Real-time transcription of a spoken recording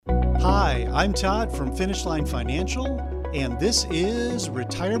Hi, I'm Todd from Finish Line Financial, and this is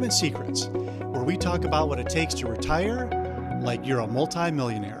Retirement Secrets, where we talk about what it takes to retire like you're a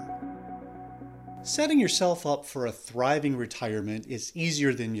multi-millionaire. Setting yourself up for a thriving retirement is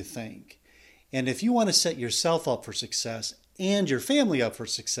easier than you think. And if you want to set yourself up for success and your family up for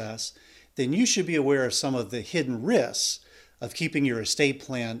success, then you should be aware of some of the hidden risks of keeping your estate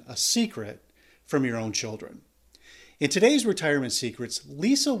plan a secret from your own children. In today's Retirement Secrets,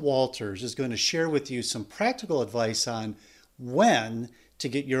 Lisa Walters is going to share with you some practical advice on when to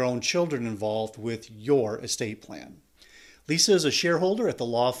get your own children involved with your estate plan. Lisa is a shareholder at the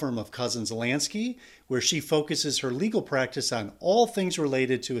law firm of Couzens Lansky, where she focuses her legal practice on all things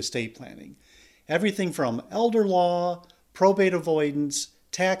related to estate planning. Everything from elder law, probate avoidance,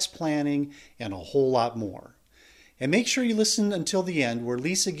 tax planning, and a whole lot more. And make sure you listen until the end, where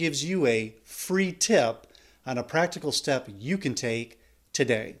Lisa gives you a free tip on a practical step you can take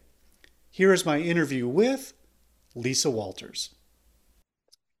today. Here is my interview with Lisa Walters.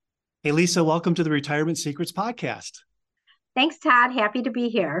 Hey, Lisa, welcome to the Retirement Secrets podcast. Thanks, Todd. Happy to be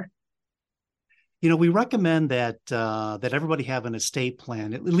here. You know, we recommend that everybody have an estate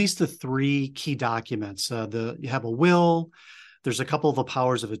plan, at least the three key documents. You have a will. There's a couple of the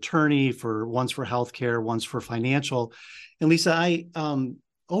powers of attorney, one's for healthcare, one's for financial. And Lisa,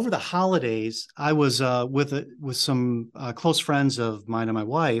 over the holidays, I was with some close friends of mine and my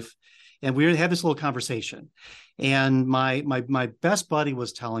wife, and we had this little conversation. And my best buddy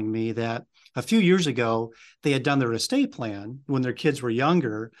was telling me that a few years ago, they had done their estate plan when their kids were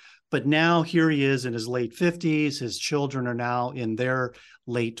younger, but now here he is in his late 50s. His children are now in their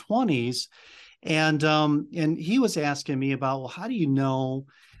late 20s. And he was asking me about, well, how do you know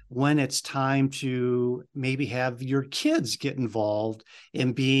when it's time to maybe have your kids get involved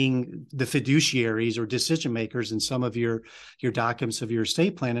in being the fiduciaries or decision makers in some of your documents of your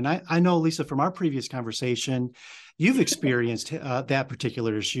estate plan? And I know, Lisa, from our previous conversation, you've experienced that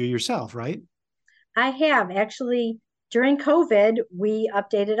particular issue yourself, right? I have. Actually, during COVID, we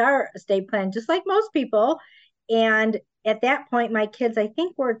updated our estate plan just like most people. And at that point, my kids, I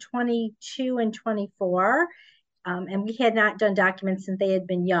think, were 22 and 24. And we had not done documents since they had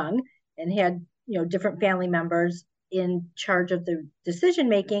been young and had, different family members in charge of the decision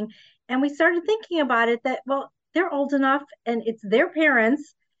making. And we started thinking about it that, well, they're old enough and it's their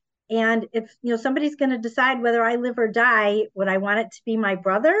parents. And if, somebody's going to decide whether I live or die, would I want it to be my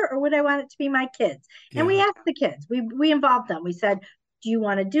brother or would I want it to be my kids? Yeah. And we asked the kids, we involved them. We said, do you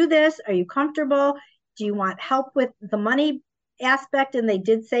want to do this? Are you comfortable? Do you want help with the money aspect? And they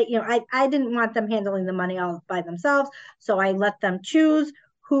did say, I didn't want them handling the money all by themselves. So I let them choose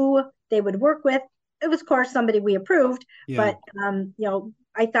who they would work with. It was, of course, somebody we approved, but,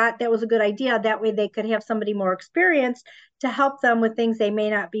 I thought that was a good idea. That way they could have somebody more experienced to help them with things they may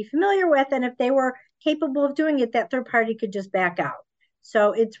not be familiar with. And if they were capable of doing it, that third party could just back out.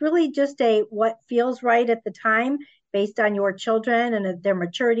 So it's really just what feels right at the time based on your children and their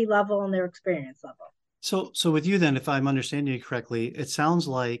maturity level and their experience level. So with you then, if I'm understanding you correctly, it sounds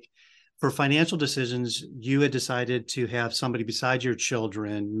like for financial decisions, you had decided to have somebody besides your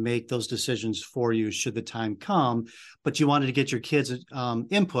children make those decisions for you should the time come, but you wanted to get your kids'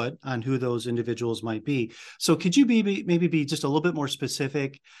 input on who those individuals might be. So could you maybe be just a little bit more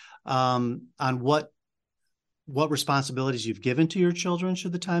specific on what responsibilities you've given to your children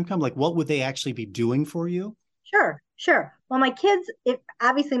should the time come? Like, what would they actually be doing for you? Sure. Well, my kids,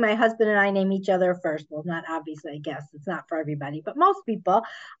 obviously my husband and I name each other first. Well, not obviously, I guess it's not for everybody, but most people.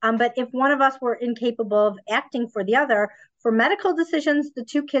 But if one of us were incapable of acting for the other, for medical decisions, the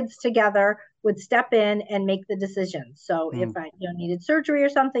two kids together would step in and make the decisions. So if I needed surgery or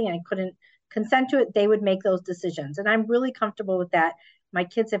something and I couldn't consent to it, they would make those decisions. And I'm really comfortable with that. My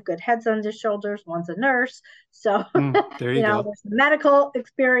kids have good heads on their shoulders. One's a nurse. So, there you go. There's medical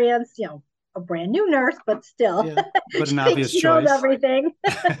experience, a brand new nurse, but still, but an obvious she choice. knows everything.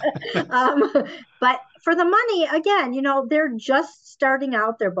 But for the money, again, they're just starting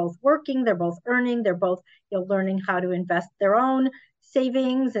out. They're both working. They're both earning. They're both learning how to invest their own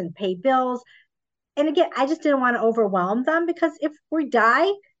savings and pay bills. And again, I just didn't want to overwhelm them because if we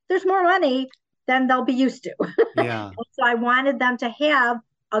die, there's more money than they'll be used to. Yeah. So I wanted them to have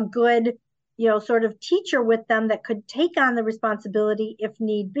a good sort of teacher with them that could take on the responsibility if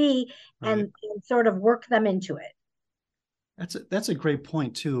need be, and sort of work them into it. That's a great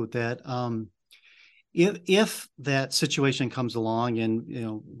point too, that if that situation comes along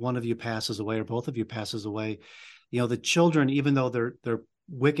and one of you passes away or both of you passes away, the children, even though they're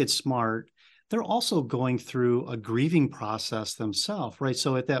wicked smart, they're also going through a grieving process themselves, right?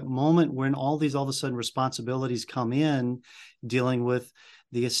 So at that moment when all of a sudden responsibilities come in, dealing with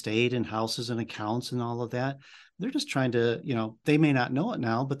the estate and houses and accounts and all of that. They're just trying to, they may not know it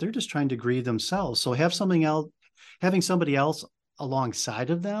now, but they're just trying to grieve themselves. So having somebody else alongside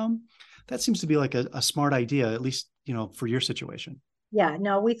of them, that seems to be like a smart idea, at least, for your situation. Yeah,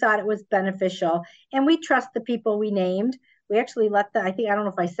 no, we thought it was beneficial, and we trust the people we named. We actually let them, I don't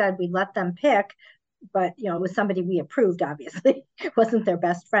know if I said we let them pick, but it was somebody we approved, obviously. It wasn't their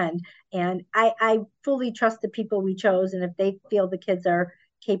best friend. And I fully trust the people we chose. And if they feel the kids are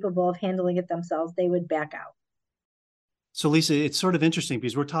capable of handling it themselves, they would back out. So Lisa, it's sort of interesting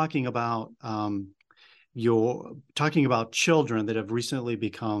because we're talking about you're talking about children that have recently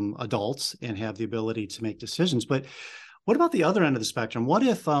become adults and have the ability to make decisions. But what about the other end of the spectrum? What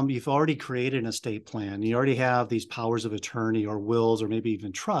if you've already created an estate plan? You already have these powers of attorney or wills or maybe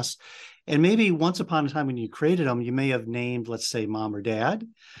even trusts. And maybe once upon a time when you created them, you may have named, let's say, mom or dad.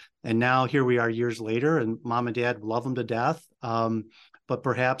 And now here we are years later and mom and dad love them to death. But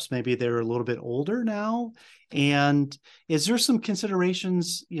perhaps maybe they're a little bit older now. And is there some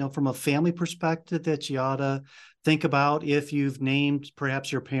considerations, from a family perspective that you ought to think about if you've named perhaps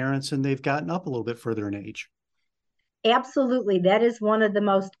your parents and they've gotten up a little bit further in age? Absolutely. That is one of the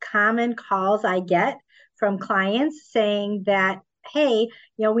most common calls I get from clients saying that, hey,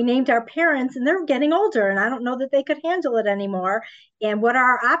 we named our parents and they're getting older and I don't know that they could handle it anymore. And what are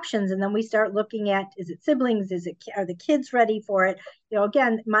our options? And then we start looking at, is it siblings? Are the kids ready for it?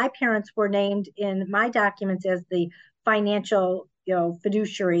 Again, my parents were named in my documents as the financial,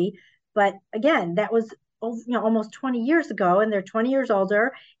 fiduciary. But again, that was, almost 20 years ago, and they're 20 years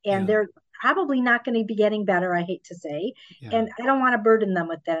older and they're probably not going to be getting better, I hate to say. Yeah. And I don't want to burden them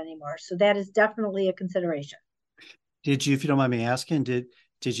with that anymore. So that is definitely a consideration. Did you, if you don't mind me asking, did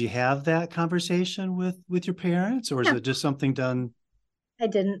you have that conversation with your parents, or is it just something done? I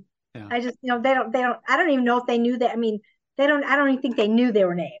didn't. Yeah. I just, they don't, I don't even know if they knew that. I mean, I don't even think they knew they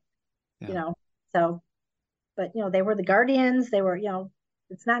were named, so, but, they were the guardians. They were,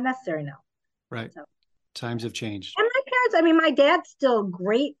 it's not necessary now. Right. So. Times have changed. And my parents, my dad's still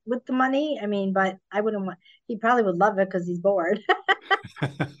great with the money. But I wouldn't he probably would love it because he's bored.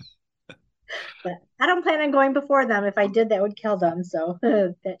 But I don't plan on going before them. If I did, that would kill them. So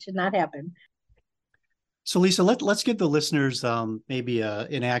that should not happen. So Lisa, let's give the listeners maybe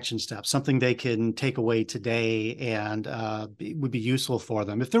an action step, something they can take away today and would be useful for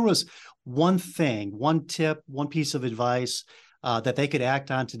them. If there was one thing, one tip, one piece of advice that they could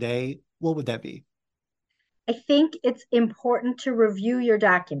act on today, what would that be? I think it's important to review your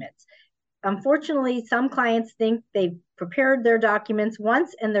documents. Unfortunately, some clients think they've prepared their documents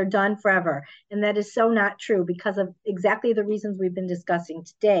once and they're done forever. And that is so not true because of exactly the reasons we've been discussing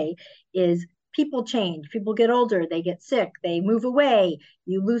today. Is people change, people get older, they get sick, they move away,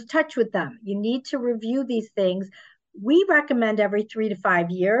 you lose touch with them. You need to review these things. We recommend every 3 to 5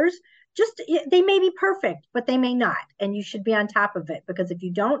 years. They may be perfect, but they may not. And you should be on top of it because if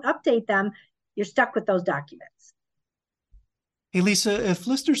you don't update them, you're stuck with those documents. Hey, Lisa, if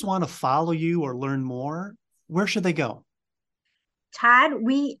listeners want to follow you or learn more, where should they go? Todd,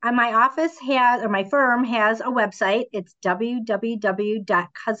 my office has, or my firm has a website. It's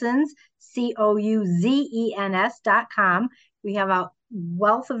www.couzens.com. We have a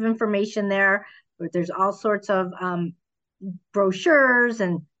wealth of information there. There's all sorts of brochures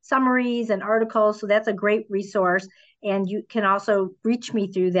and summaries and articles. So that's a great resource. And you can also reach me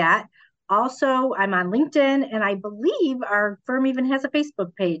through that. Also, I'm on LinkedIn, and I believe our firm even has a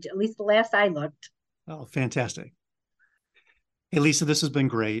Facebook page, at least the last I looked. Oh, fantastic. Hey, Lisa, this has been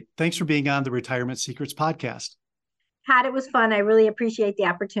great. Thanks for being on the Retirement Secrets podcast. Todd, it was fun. I really appreciate the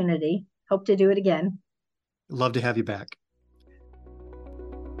opportunity. Hope to do it again. Love to have you back.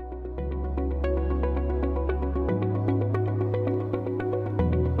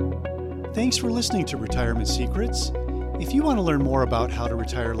 Thanks for listening to Retirement Secrets. If you want to learn more about how to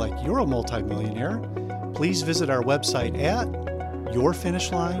retire like you're a multimillionaire, please visit our website at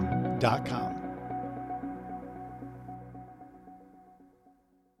yourfinishline.com.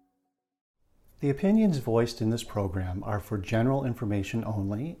 The opinions voiced in this program are for general information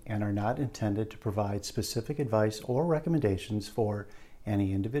only and are not intended to provide specific advice or recommendations for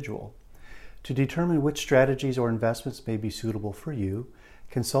any individual. To determine which strategies or investments may be suitable for you,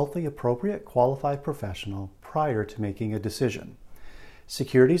 consult the appropriate qualified professional prior to making a decision.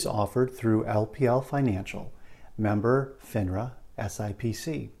 Securities offered through LPL Financial, member FINRA,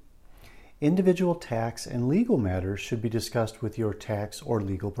 SIPC. Individual tax and legal matters should be discussed with your tax or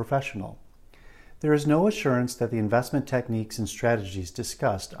legal professional. There is no assurance that the investment techniques and strategies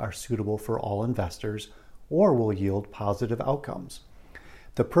discussed are suitable for all investors or will yield positive outcomes.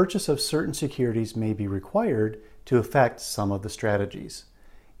 The purchase of certain securities may be required to affect some of the strategies.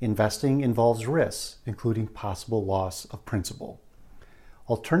 Investing involves risks, including possible loss of principal.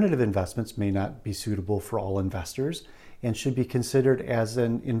 Alternative investments may not be suitable for all investors and should be considered as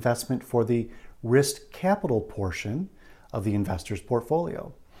an investment for the risk capital portion of the investor's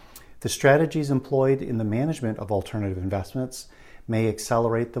portfolio. The strategies employed in the management of alternative investments may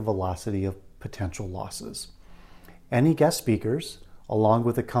accelerate the velocity of potential losses. Any guest speakers, along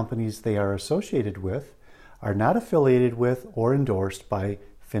with the companies they are associated with, are not affiliated with or endorsed by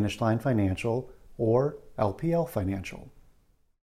Finish Line Financial or LPL Financial.